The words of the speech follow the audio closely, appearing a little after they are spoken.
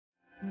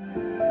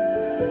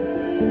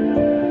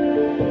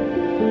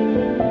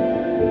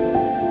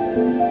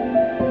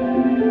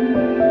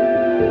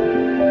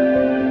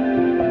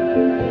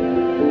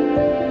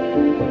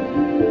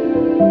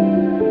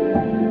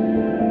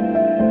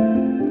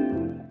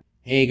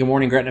Hey, good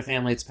morning, Gretna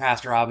family. It's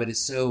Pastor Rob. It is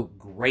so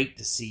great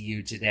to see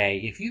you today.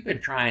 If you've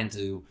been trying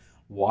to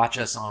watch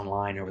us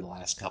online over the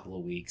last couple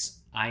of weeks,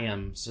 I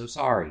am so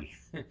sorry.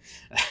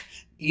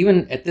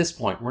 Even at this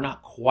point, we're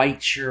not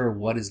quite sure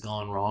what has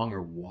gone wrong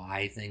or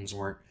why things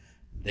weren't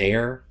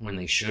there when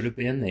they should have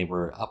been. They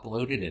were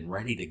uploaded and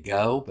ready to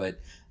go, but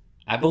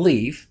I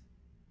believe,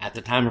 at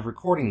the time of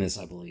recording this,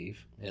 I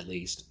believe, at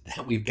least,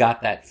 that we've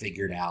got that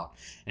figured out.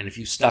 And if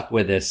you stuck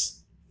with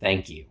us,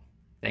 thank you.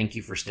 Thank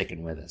you for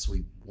sticking with us.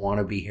 We want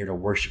to be here to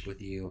worship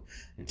with you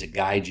and to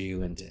guide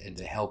you and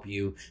to help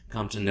you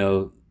come to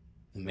know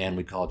the man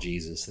we call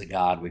Jesus, the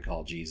God we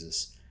call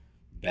Jesus,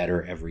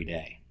 better every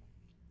day.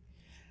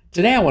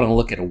 Today I want to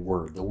look at a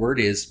word. The word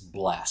is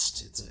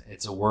blessed.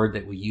 It's a word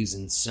that we use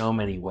in so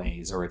many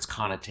ways, or its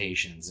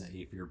connotations.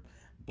 If you're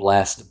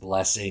blessed,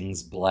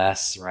 blessings,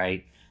 bless,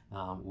 right?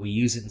 We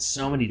use it in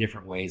so many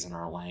different ways in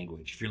our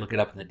language. If you look it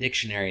up in the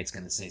dictionary, it's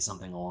going to say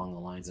something along the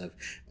lines of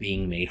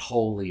being made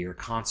holy or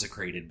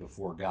consecrated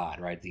before God,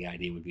 right? The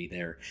idea would be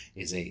there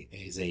is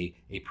a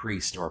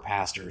priest or a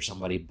pastor or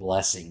somebody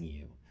blessing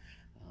you.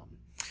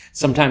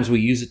 Sometimes we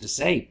use it to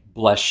say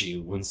bless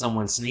you when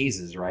someone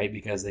sneezes, right?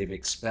 Because they've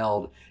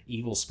expelled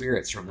evil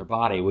spirits from their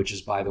body, which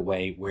is, by the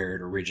way, where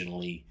it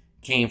originally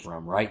came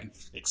from, right?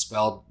 You've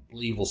expelled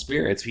evil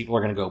spirits. People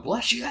are going to go,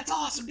 bless you, that's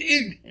awesome,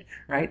 dude,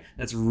 right?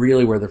 That's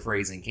really where the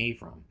phrasing came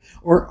from.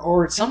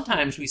 Or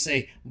sometimes we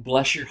say,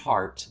 bless your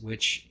heart,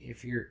 which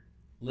if you're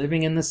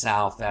living in the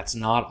South, that's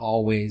not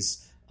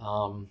always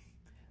the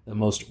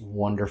most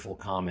wonderful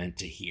comment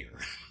to hear.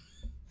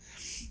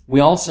 We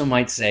also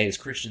might say, as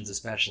Christians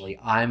especially,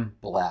 I'm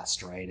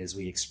blessed, right? As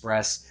we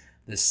express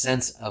the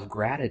sense of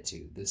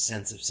gratitude, the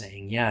sense of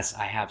saying, yes,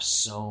 I have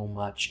so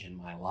much in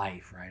my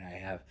life, right? I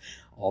have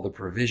all the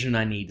provision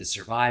I need to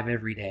survive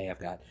every day. I've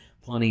got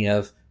plenty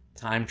of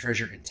time,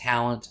 treasure, and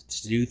talent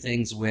to do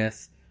things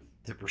with,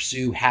 to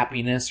pursue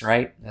happiness,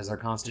 right? As our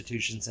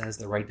Constitution says,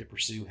 the right to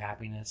pursue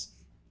happiness.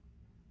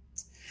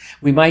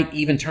 We might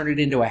even turn it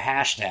into a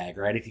hashtag,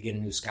 right? If you get a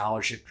new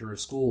scholarship through a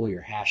school,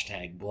 you're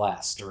hashtag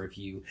blessed. Or if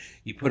you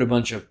put a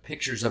bunch of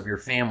pictures of your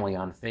family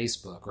on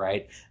Facebook,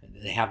 right?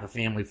 They have the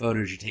family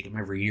photos, you take them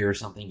every year or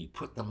something, you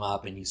put them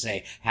up and you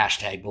say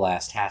hashtag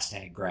blessed,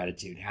 hashtag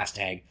gratitude,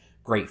 hashtag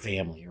great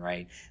family,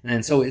 right?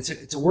 And so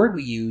it's a word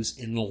we use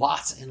in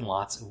lots and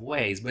lots of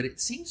ways, but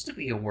it seems to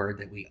be a word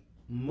that we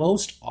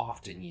most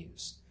often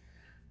use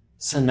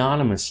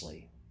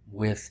synonymously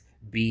with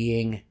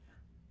being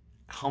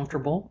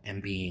comfortable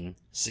and being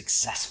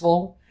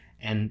successful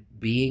and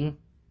being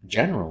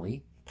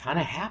generally kind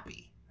of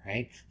happy,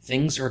 right?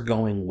 Things are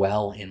going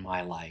well in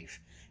my life,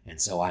 and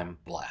so I'm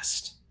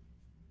blessed.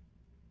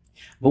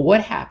 But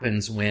what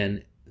happens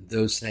when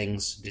those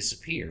things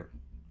disappear?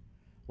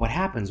 What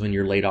happens when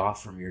you're laid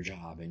off from your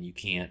job and you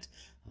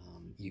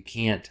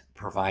can't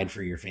provide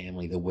for your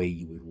family the way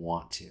you would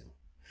want to?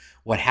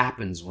 What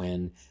happens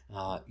when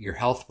your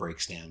health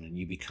breaks down and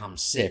you become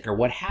sick? Or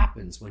what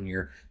happens when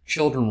your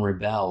children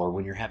rebel, or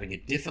when you're having a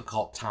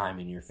difficult time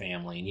in your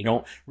family and you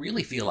don't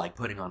really feel like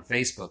putting on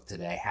Facebook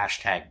today,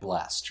 hashtag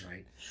blessed,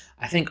 right?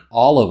 I think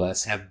all of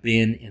us have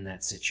been in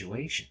that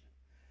situation.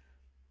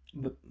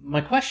 But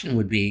my question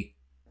would be,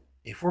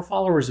 if we're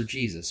followers of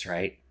Jesus,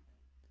 right,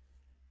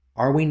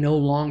 are we no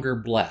longer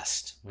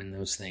blessed when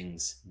those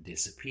things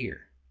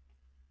disappear?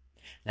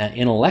 Now,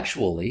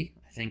 intellectually,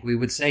 I think we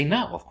would say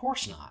no, of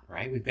course not,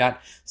 right? We've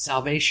got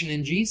salvation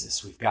in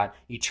Jesus. We've got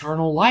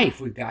eternal life.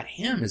 We've got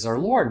Him as our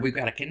Lord. We've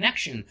got a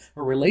connection,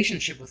 a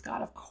relationship with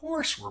God. Of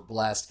course we're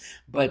blessed,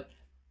 but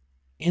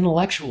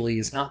intellectually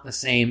is not the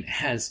same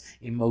as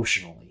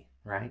emotionally,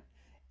 right?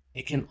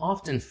 It can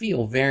often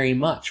feel very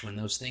much when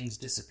those things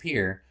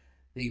disappear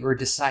that you are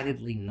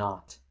decidedly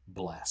not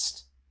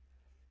blessed.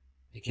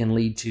 It can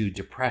lead to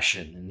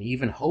depression and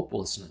even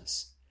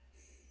hopelessness.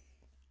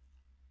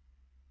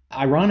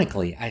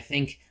 Ironically, I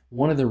think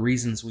one of the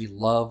reasons we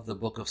love the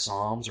book of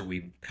Psalms, or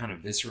we kind of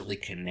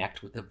viscerally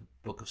connect with the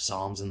book of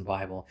Psalms in the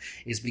Bible,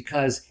 is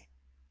because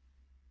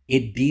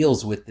it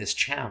deals with this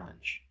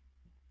challenge.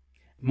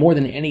 More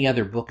than any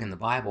other book in the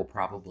Bible,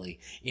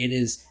 probably, it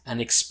is an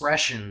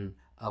expression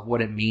of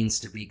what it means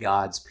to be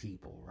God's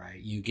people,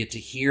 right? You get to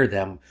hear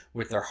them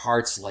with their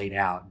hearts laid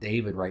out.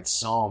 David writes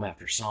psalm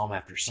after psalm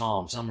after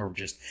psalm. Some are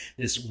just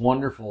this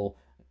wonderful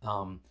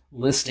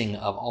listing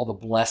of all the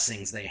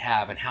blessings they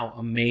have and how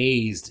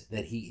amazed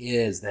that he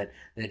is that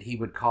he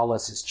would call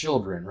us his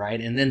children,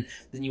 right? And then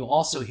you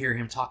also hear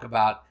him talk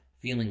about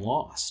feeling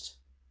lost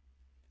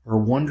or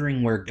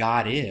wondering where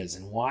God is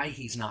and why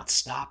he's not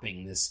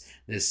stopping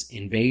this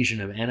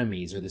invasion of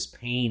enemies or this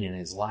pain in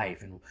his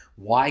life, and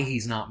why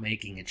he's not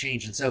making a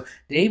change. And so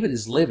David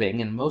is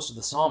living, and most of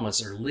the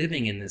psalmists are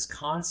living in this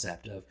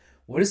concept of,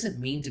 what does it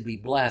mean to be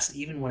blessed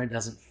even when it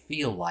doesn't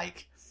feel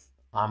like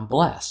I'm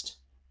blessed?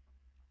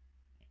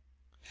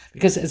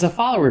 Because as a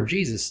follower of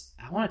Jesus,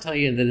 I want to tell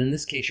you that in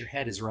this case, your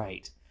head is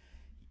right.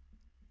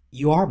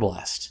 you are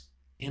blessed.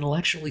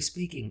 Intellectually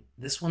speaking,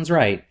 this one's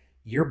right.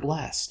 You're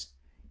blessed,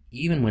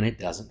 even when it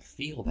doesn't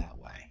feel that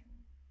way.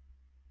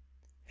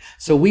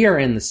 So we are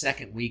in the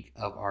second week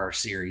of our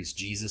series,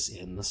 Jesus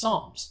in the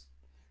Psalms,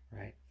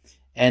 right?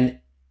 And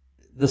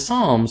the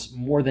Psalms,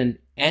 more than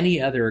any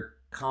other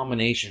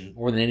combination,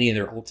 more than any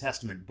other Old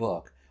Testament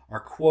book, are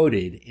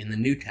quoted in the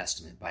New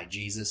Testament by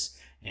Jesus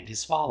and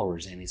his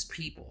followers and his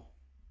people.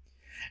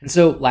 And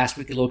so last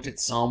week we looked at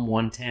Psalm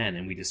 110,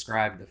 and we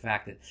described the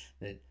fact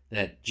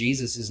that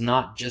Jesus is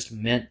not just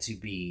meant to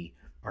be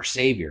our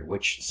Savior,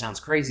 which sounds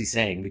crazy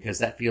saying because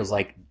that feels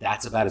like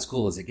that's about as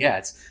cool as it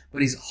gets,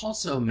 but he's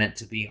also meant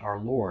to be our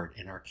Lord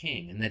and our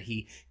King, and that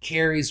he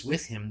carries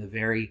with him the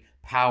very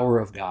power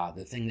of God,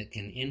 the thing that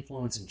can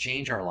influence and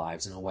change our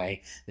lives in a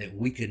way that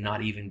we could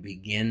not even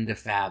begin to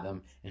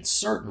fathom and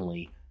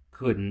certainly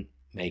couldn't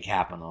make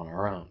happen on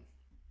our own.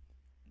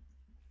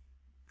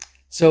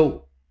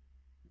 So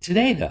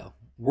today, though,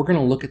 we're going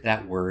to look at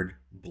that word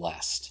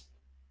blessed.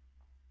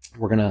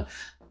 We're going to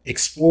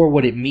explore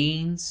what it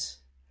means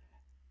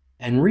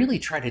and really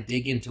try to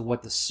dig into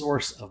what the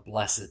source of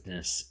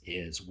blessedness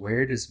is.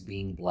 Where does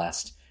being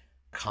blessed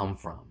come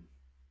from?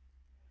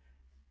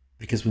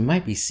 Because we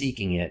might be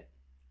seeking it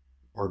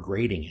or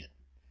grading it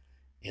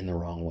in the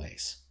wrong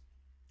ways.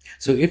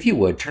 So if you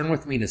would, turn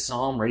with me to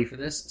Psalm, ready for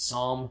this?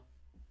 Psalm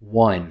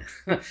 1.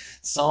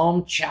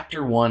 Psalm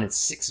chapter 1, it's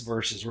 6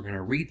 verses. We're going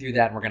to read through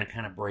that and we're going to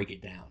kind of break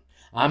it down.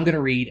 I'm going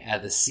to read out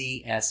of the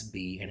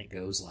CSB, and it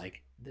goes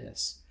like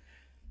this.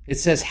 It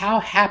says,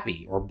 "How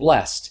happy or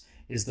blessed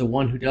is the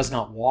one who does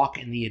not walk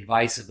in the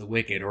advice of the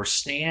wicked, or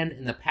stand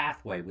in the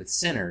pathway with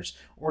sinners,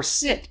 or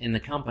sit in the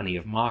company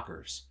of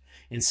mockers.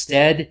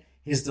 Instead,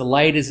 his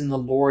delight is in the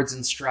Lord's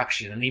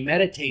instruction, and he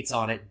meditates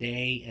on it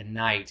day and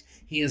night.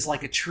 He is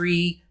like a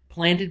tree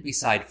planted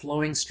beside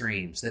flowing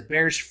streams that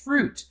bears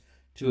fruit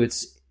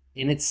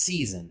in its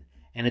season,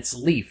 and its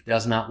leaf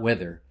does not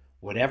wither.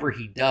 Whatever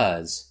he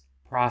does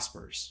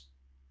prospers.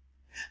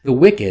 The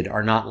wicked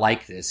are not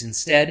like this.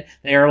 Instead,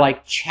 they are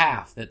like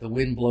chaff that the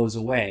wind blows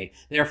away.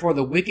 Therefore,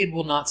 the wicked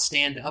will not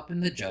stand up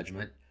in the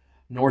judgment,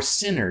 nor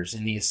sinners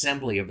in the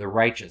assembly of the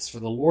righteous. For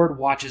the Lord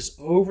watches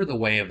over the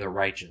way of the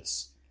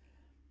righteous,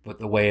 but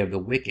the way of the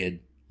wicked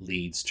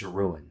leads to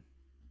ruin."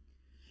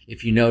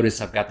 If you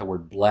notice, I've got the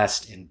word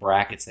blessed in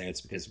brackets there.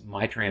 It's because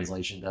my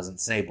translation doesn't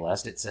say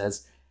blessed. It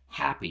says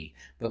happy.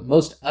 But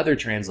most other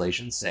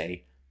translations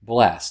say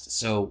blessed.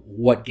 So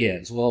what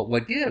gives? Well,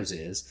 what gives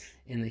is,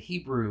 in the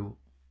Hebrew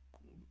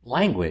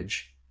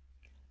language,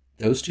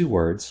 those two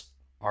words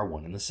are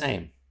one and the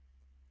same.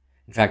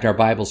 In fact, our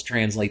Bibles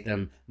translate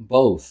them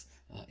both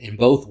in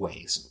both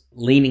ways,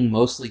 leaning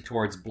mostly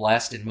towards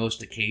blessed in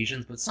most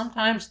occasions, but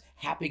sometimes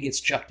happy gets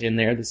chucked in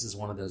there. This is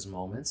one of those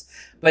moments.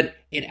 But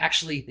it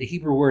actually, the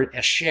Hebrew word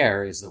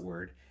esher is the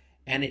word,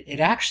 and it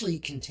actually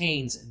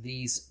contains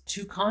these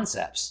two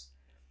concepts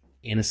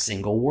in a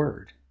single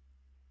word.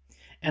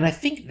 And I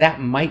think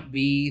that might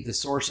be the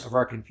source of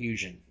our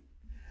confusion.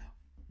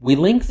 We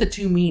link the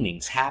two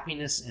meanings,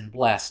 happiness and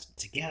blessed,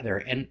 together,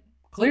 and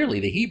clearly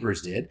the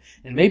Hebrews did,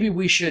 and maybe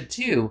we should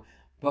too,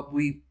 but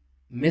we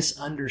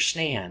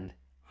misunderstand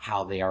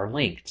how they are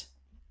linked.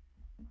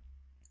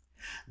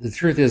 The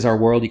truth is, our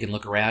world, you can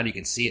look around, you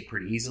can see it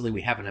pretty easily.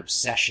 We have an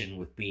obsession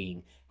with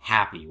being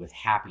happy, with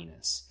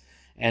happiness.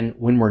 And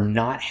when we're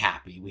not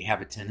happy, we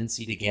have a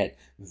tendency to get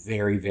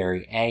very,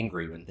 very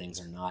angry when things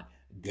are not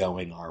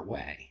going our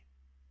way.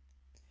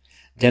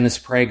 Dennis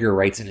Prager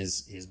writes in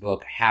his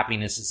book,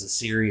 "Happiness is a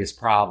Serious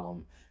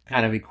Problem,"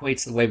 kind of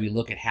equates the way we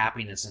look at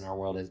happiness in our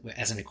world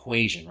as an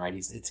equation, right?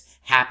 It's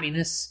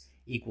happiness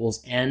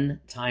equals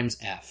N times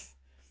F,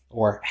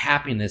 or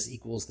happiness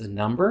equals the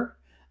number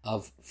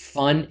of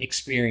fun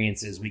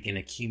experiences we can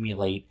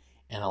accumulate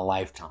in a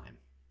lifetime,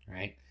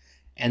 right?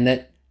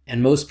 And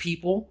most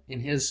people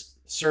in his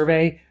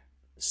survey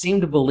seem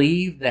to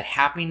believe that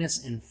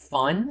happiness and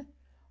fun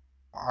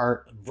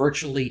are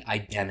virtually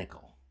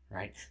identical,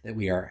 right? That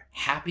we are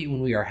happy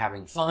when we are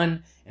having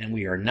fun, and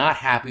we are not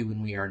happy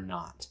when we are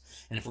not.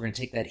 And if we're going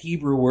to take that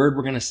Hebrew word,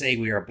 we're going to say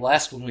we are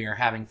blessed when we are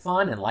having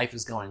fun and life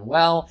is going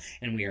well,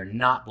 and we are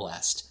not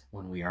blessed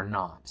when we are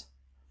not.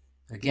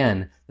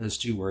 Again, those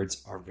two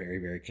words are very,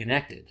 very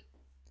connected.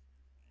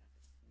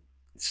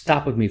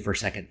 Stop with me for a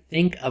second.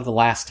 Think of the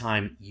last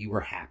time you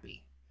were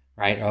happy,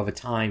 right? Or of a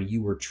time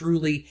you were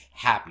truly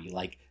happy,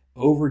 like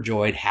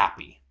overjoyed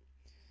happy.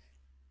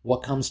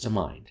 What comes to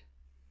mind?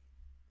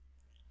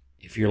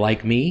 If you're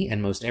like me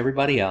and most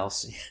everybody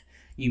else,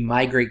 you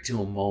migrate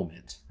to a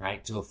moment,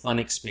 right? To a fun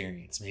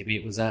experience. Maybe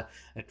it was a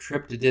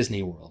trip to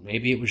Disney World.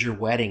 Maybe it was your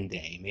wedding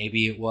day.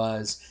 Maybe it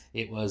was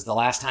the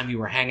last time you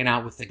were hanging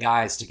out with the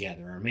guys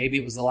together. Or maybe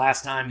it was the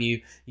last time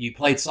you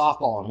played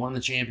softball and won the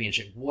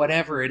championship.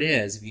 Whatever it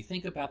is, if you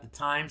think about the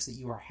times that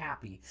you are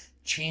happy,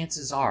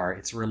 chances are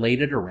it's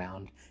related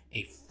around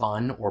a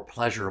fun or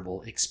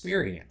pleasurable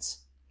experience.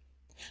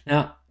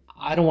 Now,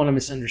 I don't want to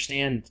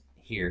misunderstand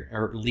here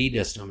or lead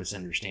us to a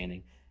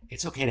misunderstanding.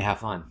 It's okay to have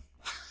fun.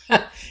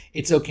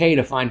 It's okay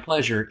to find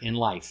pleasure in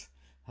life.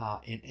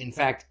 In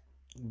fact,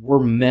 we're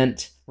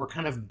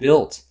kind of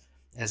built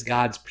as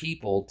God's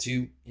people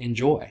to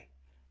enjoy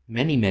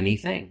many, many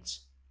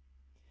things.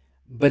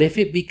 But if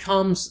it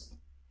becomes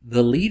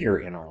the leader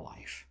in our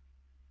life,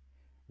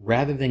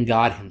 rather than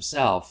God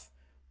himself,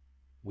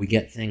 we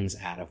get things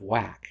out of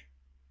whack.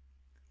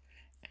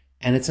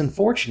 And it's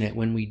unfortunate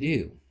when we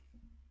do.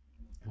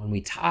 When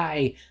we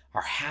tie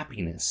our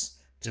happiness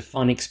to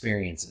fun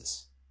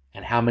experiences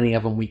and how many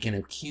of them we can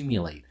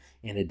accumulate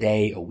in a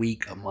day, a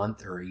week, a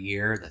month, or a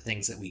year, the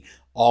things that we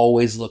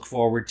always look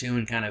forward to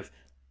and kind of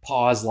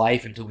pause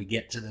life until we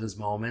get to those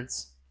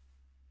moments,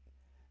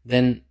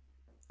 then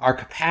our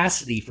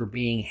capacity for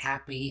being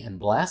happy and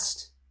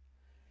blessed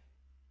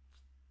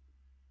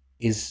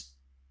is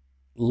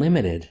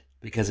limited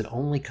because it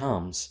only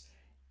comes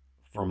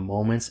for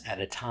moments at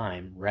a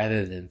time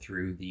rather than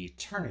through the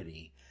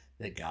eternity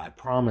that God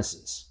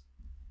promises.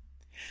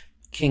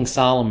 King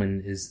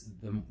Solomon is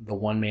the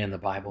one man the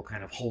Bible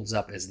kind of holds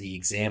up as the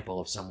example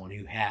of someone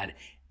who had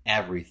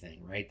everything,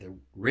 right? The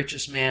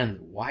richest man,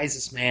 the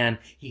wisest man,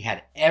 he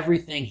had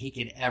everything he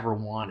could ever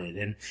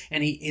wanted.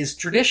 And he is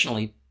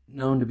traditionally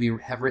known to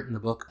have written the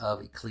book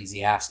of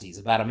Ecclesiastes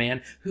about a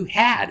man who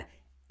had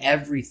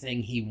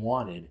everything he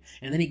wanted.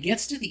 And then he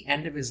gets to the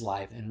end of his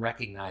life and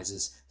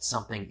recognizes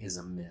something is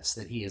amiss,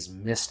 that he has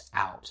missed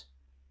out.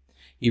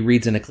 He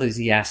reads in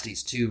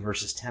Ecclesiastes 2,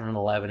 verses 10 and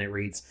 11, it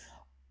reads,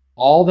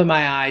 "All that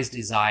my eyes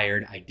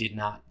desired, I did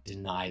not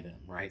deny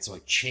them," right? So I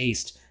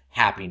chased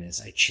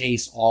happiness. I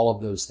chased all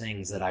of those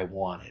things that I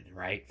wanted,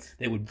 right?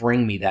 That would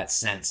bring me that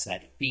sense,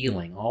 that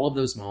feeling, all of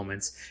those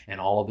moments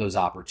and all of those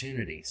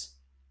opportunities.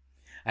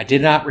 I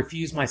did not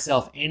refuse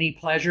myself any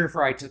pleasure,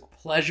 for I took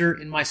pleasure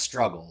in my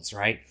struggles,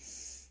 right?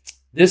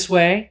 This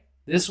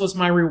was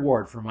my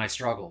reward for my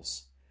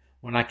struggles.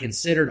 When I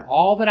considered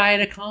all that I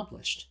had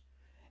accomplished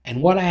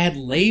and what I had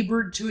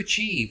labored to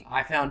achieve,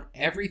 I found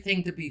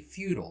everything to be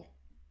futile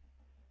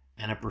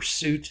and a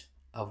pursuit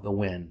of the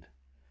wind.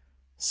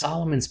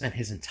 Solomon spent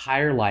his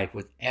entire life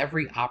with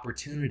every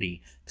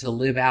opportunity to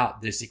live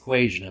out this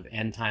equation of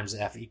N times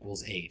F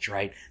equals H,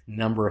 right?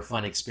 Number of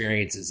fun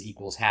experiences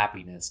equals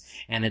happiness.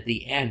 And at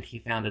the end, he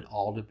found it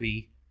all to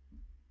be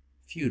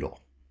futile.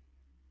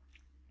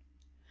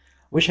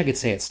 Wish I could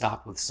say it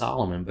stopped with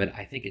Solomon, but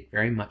I think it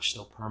very much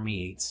still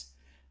permeates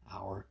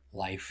our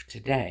life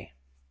today.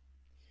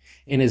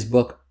 In his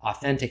book,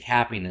 Authentic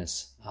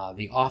Happiness,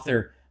 the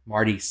author,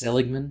 Marty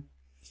Seligman,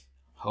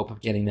 hope I'm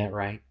getting that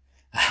right,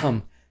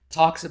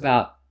 talks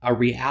about a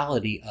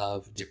reality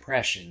of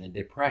depression and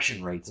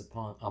depression rates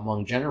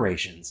among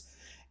generations.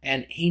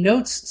 And he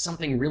notes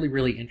something really,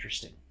 really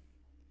interesting.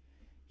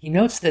 He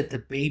notes that the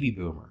baby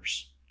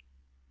boomers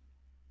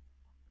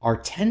are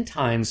 10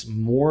 times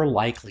more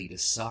likely to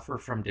suffer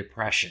from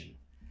depression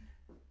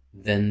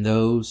than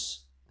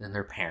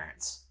their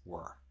parents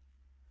were.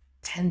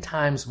 10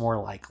 times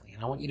more likely.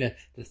 And I want you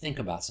to think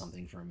about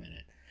something for a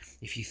minute.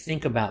 If you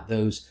think about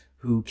those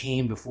who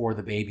came before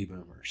the baby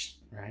boomers,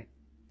 right?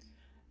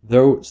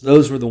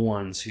 Those were the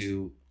ones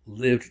who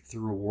lived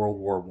through World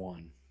War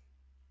I,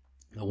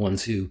 the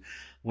ones who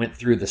went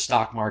through the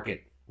stock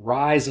market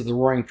rise of the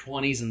Roaring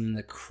 '20s and then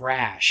the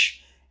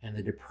crash and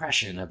the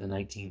depression of the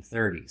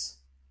 1930s.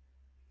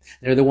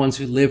 They're the ones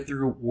who lived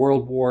through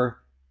World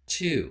War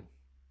II,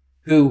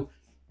 who,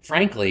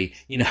 frankly,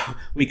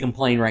 we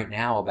complain right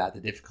now about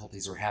the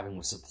difficulties we're having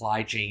with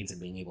supply chains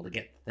and being able to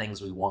get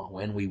things we want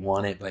when we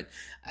want it, but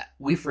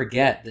we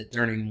forget that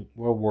during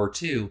World War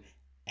II,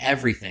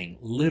 everything,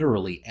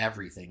 literally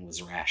everything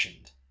was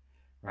rationed,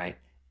 right?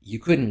 You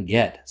couldn't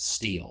get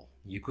steel.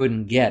 You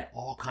couldn't get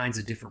all kinds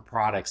of different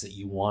products that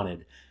you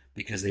wanted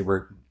because they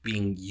were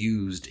being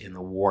used in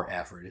the war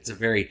effort. It's a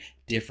very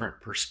different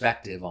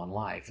perspective on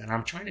life. And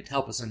I'm trying to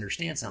help us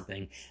understand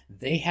something.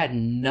 They had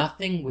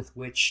nothing with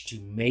which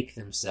to make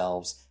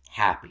themselves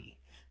happy.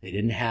 They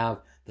didn't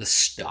have the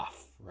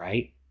stuff,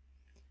 right?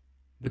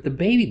 But the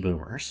baby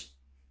boomers,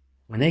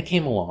 when they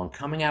came along,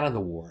 coming out of the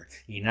war,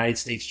 the United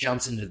States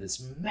jumps into this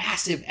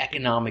massive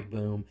economic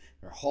boom.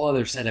 There are a whole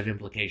other set of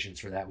implications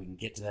for that. We can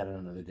get to that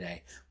another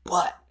day.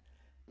 But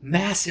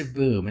massive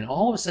boom. And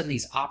all of a sudden,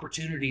 these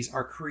opportunities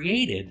are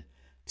created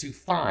to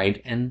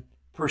find and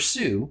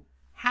pursue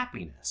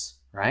happiness,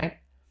 right?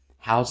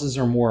 Houses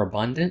are more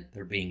abundant.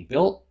 They're being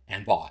built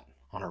and bought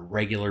on a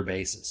regular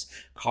basis.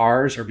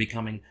 Cars are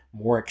becoming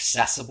more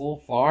accessible,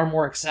 far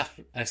more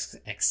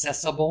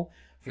accessible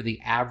for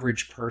the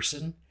average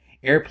person.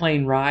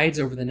 Airplane rides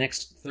over the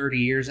next 30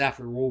 years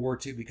after World War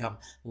II become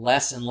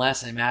less and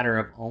less a matter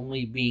of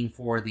only being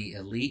for the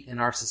elite in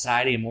our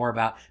society and more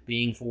about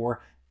being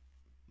for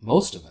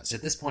most of us.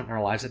 At this point in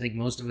our lives, I think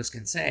most of us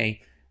can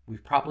say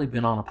we've probably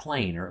been on a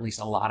plane, or at least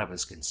a lot of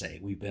us can say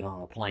we've been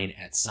on a plane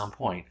at some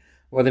point.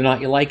 Whether or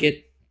not you like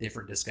it,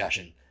 different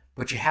discussion.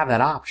 But you have that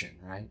option,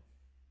 right?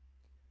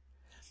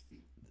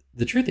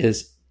 The truth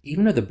is,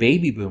 even though the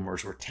baby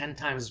boomers were 10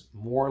 times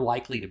more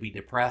likely to be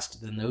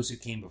depressed than those who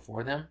came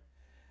before them,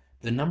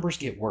 the numbers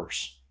get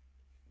worse.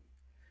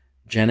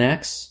 Gen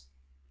X,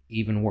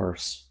 even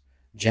worse.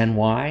 Gen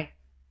Y,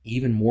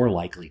 even more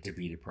likely to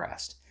be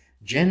depressed.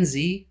 Gen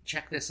Z,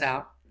 check this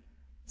out,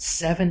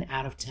 7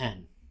 out of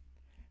 10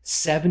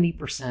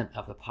 70%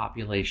 of the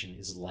population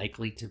is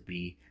likely to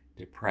be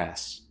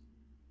depressed.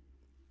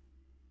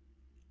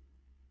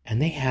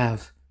 And they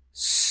have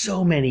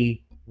so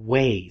many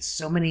ways,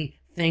 so many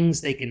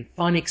things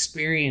fun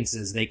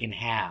experiences they can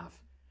have,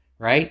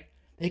 right?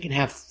 They can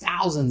have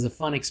thousands of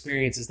fun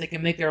experiences. They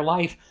can make their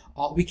life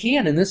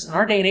in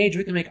our day and age,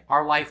 we can make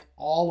our life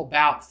all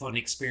about fun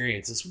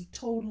experiences. We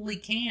totally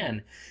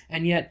can.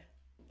 And yet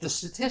the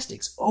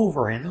statistics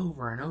over and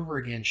over and over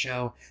again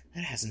show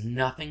that has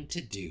nothing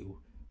to do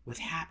with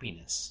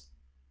happiness.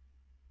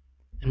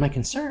 And my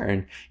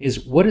concern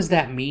is, what does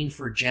that mean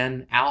for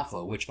Gen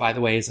Alpha, which, by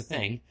the way, is a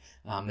thing?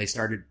 They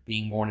started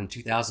being born in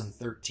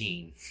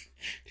 2013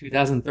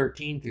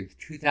 through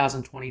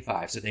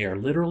 2025. So they are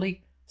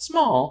literally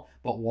small,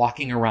 but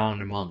walking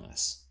around among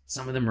us.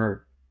 Some of them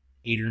are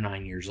 8 or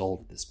 9 years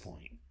old at this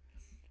point.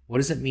 What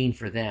does it mean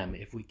for them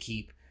if we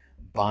keep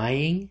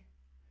buying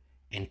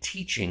and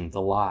teaching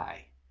the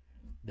lie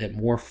that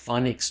more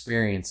fun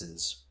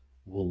experiences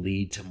will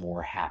lead to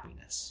more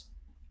happiness?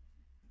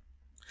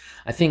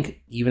 I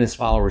think even as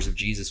followers of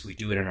Jesus, we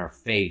do it in our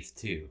faith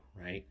too,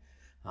 right?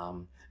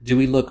 Do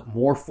we look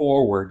more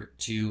forward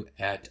to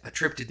a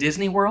trip to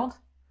Disney World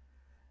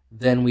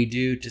than we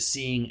do to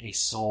seeing a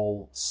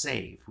soul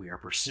saved? We are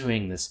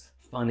pursuing this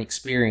fun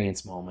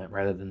experience moment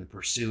rather than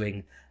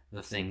pursuing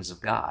the things of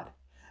God.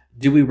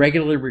 Do we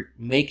regularly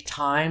make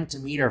time to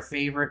meet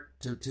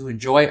to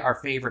enjoy our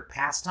favorite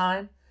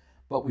pastime,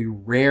 but we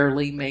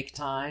rarely make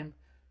time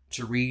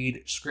to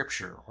read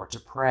scripture or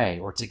to pray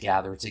or to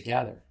gather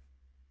together?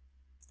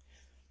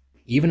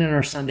 Even in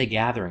our Sunday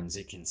gatherings,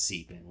 it can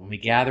seep in. When we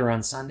gather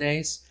on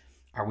Sundays,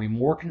 are we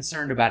more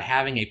concerned about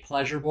having a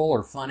pleasurable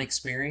or fun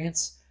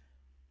experience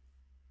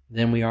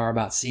than we are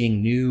about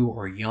seeing new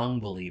or young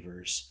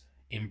believers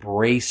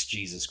embrace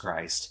Jesus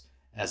Christ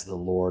as the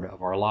Lord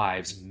of our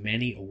lives?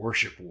 Many a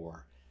worship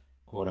war,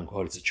 quote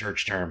unquote, it's a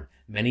church term,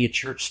 many a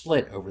church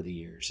split over the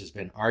years has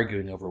been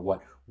arguing over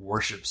what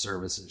worship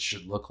services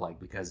should look like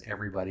because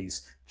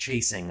everybody's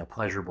chasing a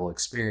pleasurable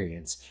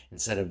experience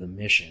instead of the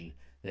mission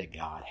that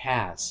God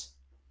has.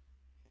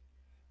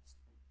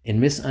 In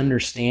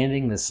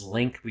misunderstanding this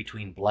link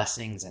between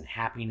blessings and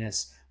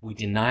happiness, we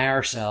deny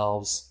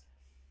ourselves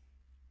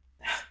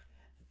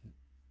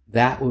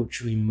that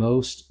which we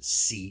most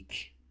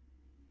seek,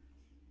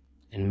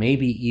 and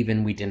maybe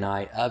even we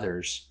deny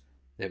others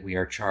that we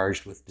are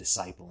charged with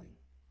discipling.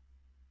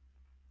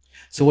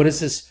 So what does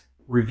this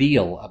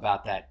reveal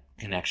about that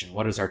connection?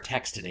 What does our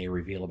text today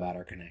reveal about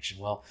our connection?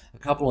 Well, a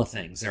couple of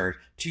things. There are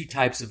two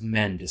types of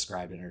men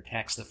described in our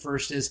text. The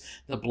first is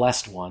the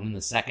blessed one, and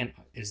the second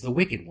is the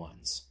wicked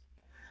ones.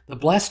 The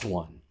blessed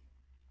one.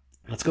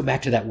 Let's go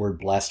back to that word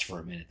blessed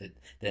for a minute,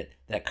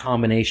 that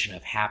combination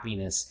of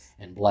happiness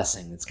and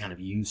blessing that's kind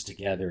of used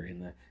together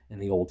in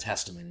the Old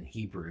Testament in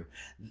Hebrew.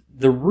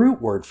 The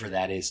root word for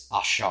that is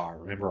ashar.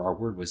 Remember, our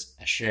word was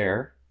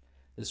asher.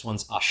 This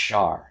one's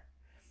ashar.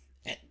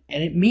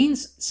 And it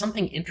means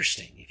something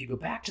interesting. If you go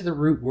back to the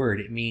root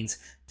word, it means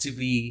to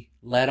be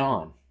led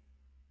on,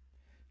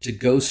 to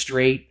go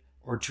straight,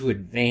 or to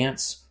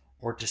advance,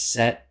 or to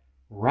set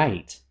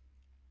right.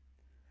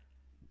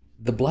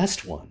 The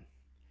blessed one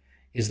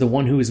is the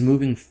one who is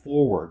moving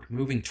forward,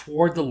 moving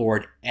toward the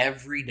Lord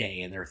every day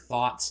in their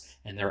thoughts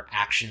and their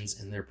actions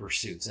and their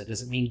pursuits. That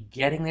doesn't mean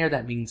getting there.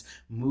 That means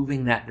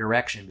moving that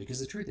direction, because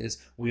the truth is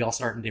we all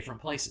start in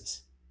different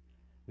places.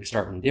 We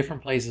start in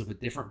different places with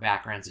different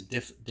backgrounds and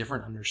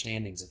different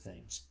understandings of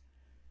things.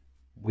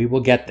 We will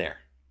get there,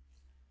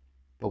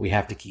 but we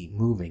have to keep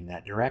moving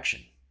that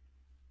direction.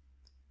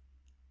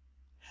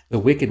 The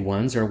wicked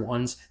ones are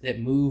ones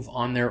that move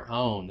on their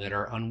own, that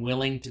are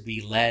unwilling to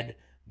be led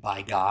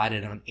by God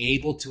and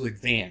unable to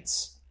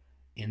advance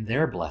in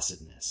their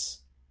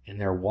blessedness, in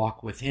their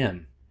walk with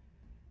Him.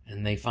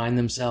 And they find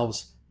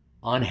themselves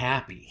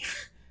unhappy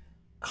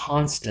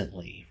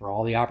constantly for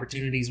all the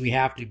opportunities we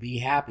have to be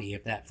happy.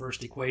 If that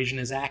first equation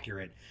is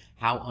accurate,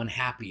 how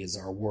unhappy is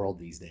our world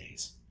these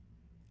days?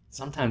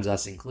 Sometimes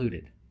us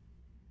included.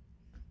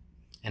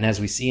 And as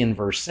we see in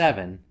verse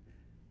 7,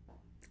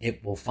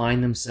 it will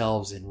find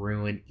themselves in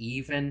ruin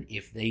even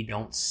if they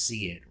don't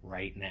see it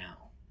right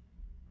now.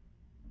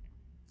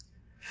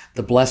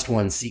 The blessed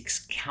one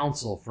seeks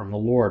counsel from the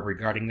Lord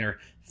regarding their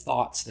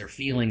thoughts, their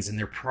feelings, and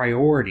their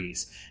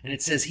priorities. And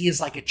it says he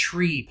is like a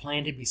tree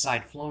planted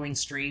beside flowing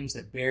streams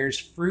that bears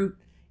fruit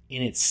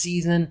in its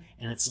season,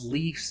 and its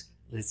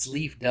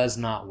leaf does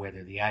not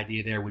wither. The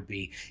idea there would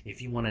be,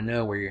 if you want to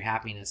know where your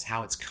happiness,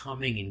 how it's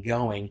coming and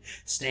going,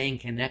 staying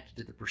connected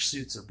to the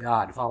pursuits of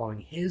God, following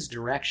His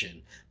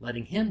direction,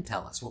 letting Him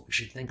tell us what we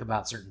should think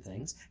about certain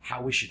things,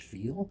 how we should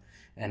feel,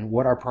 and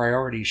what our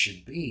priorities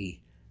should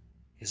be,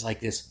 is like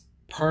this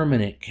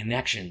permanent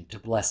connection to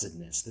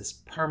blessedness, this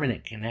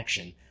permanent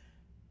connection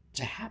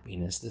to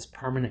happiness, this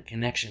permanent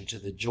connection to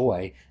the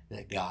joy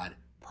that God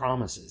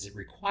promises. It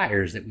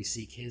requires that we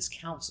seek His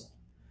counsel.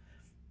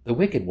 The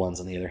wicked ones,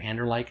 on the other hand,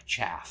 are like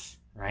chaff,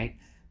 right?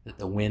 That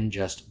the wind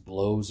just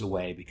blows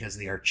away because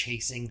they are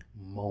chasing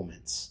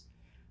moments.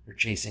 They're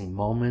chasing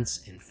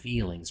moments and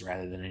feelings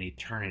rather than an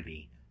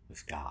eternity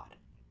with God.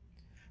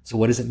 So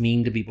what does it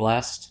mean to be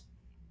blessed?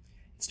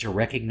 It's to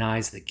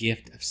recognize the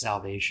gift of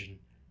salvation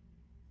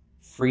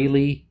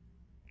freely,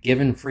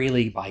 given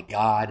freely by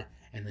God,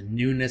 and the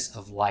newness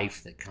of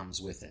life that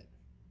comes with it.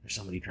 There's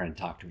somebody trying to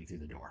talk to me through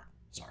the door.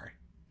 Sorry.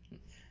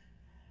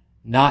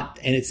 What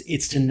is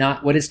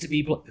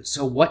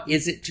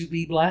it to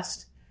be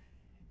blessed?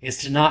 Is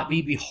to not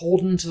be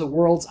beholden to the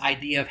world's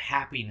idea of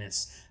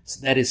happiness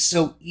that is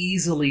so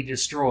easily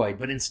destroyed,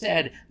 but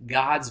instead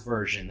God's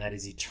version that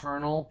is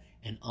eternal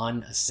and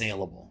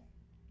unassailable.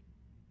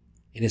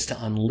 It is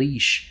to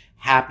unleash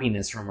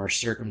happiness from our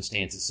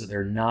circumstances so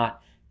they're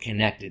not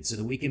connected, so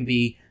that we can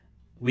be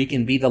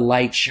the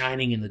light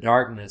shining in the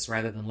darkness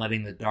rather than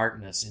letting the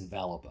darkness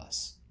envelop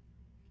us.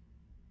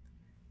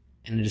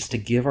 And it is to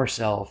give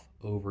ourselves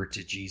over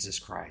to Jesus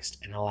Christ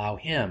and allow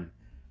him,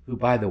 who,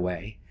 by the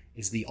way,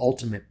 is the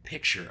ultimate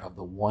picture of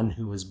the one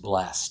who is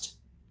blessed,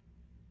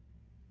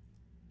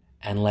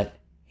 and let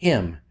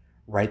him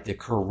write the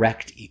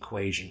correct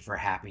equation for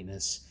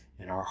happiness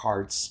in our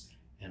hearts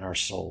and our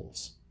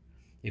souls.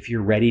 If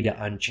you're ready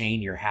to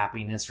unchain your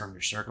happiness from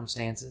your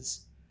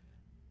circumstances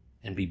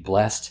and be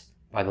blessed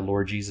by the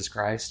Lord Jesus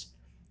Christ,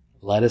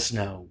 let us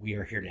know. We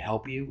are here to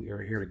help you. We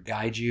are here to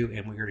guide you,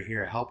 and we are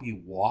here to help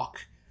you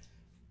walk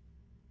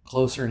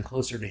closer and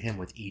closer to him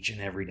with each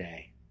and every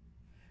day.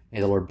 May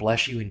the Lord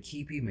bless you and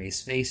keep you. May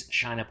his face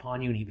shine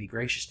upon you and he be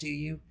gracious to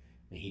you.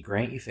 May he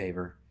grant you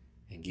favor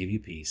and give you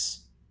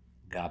peace.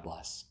 God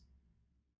bless.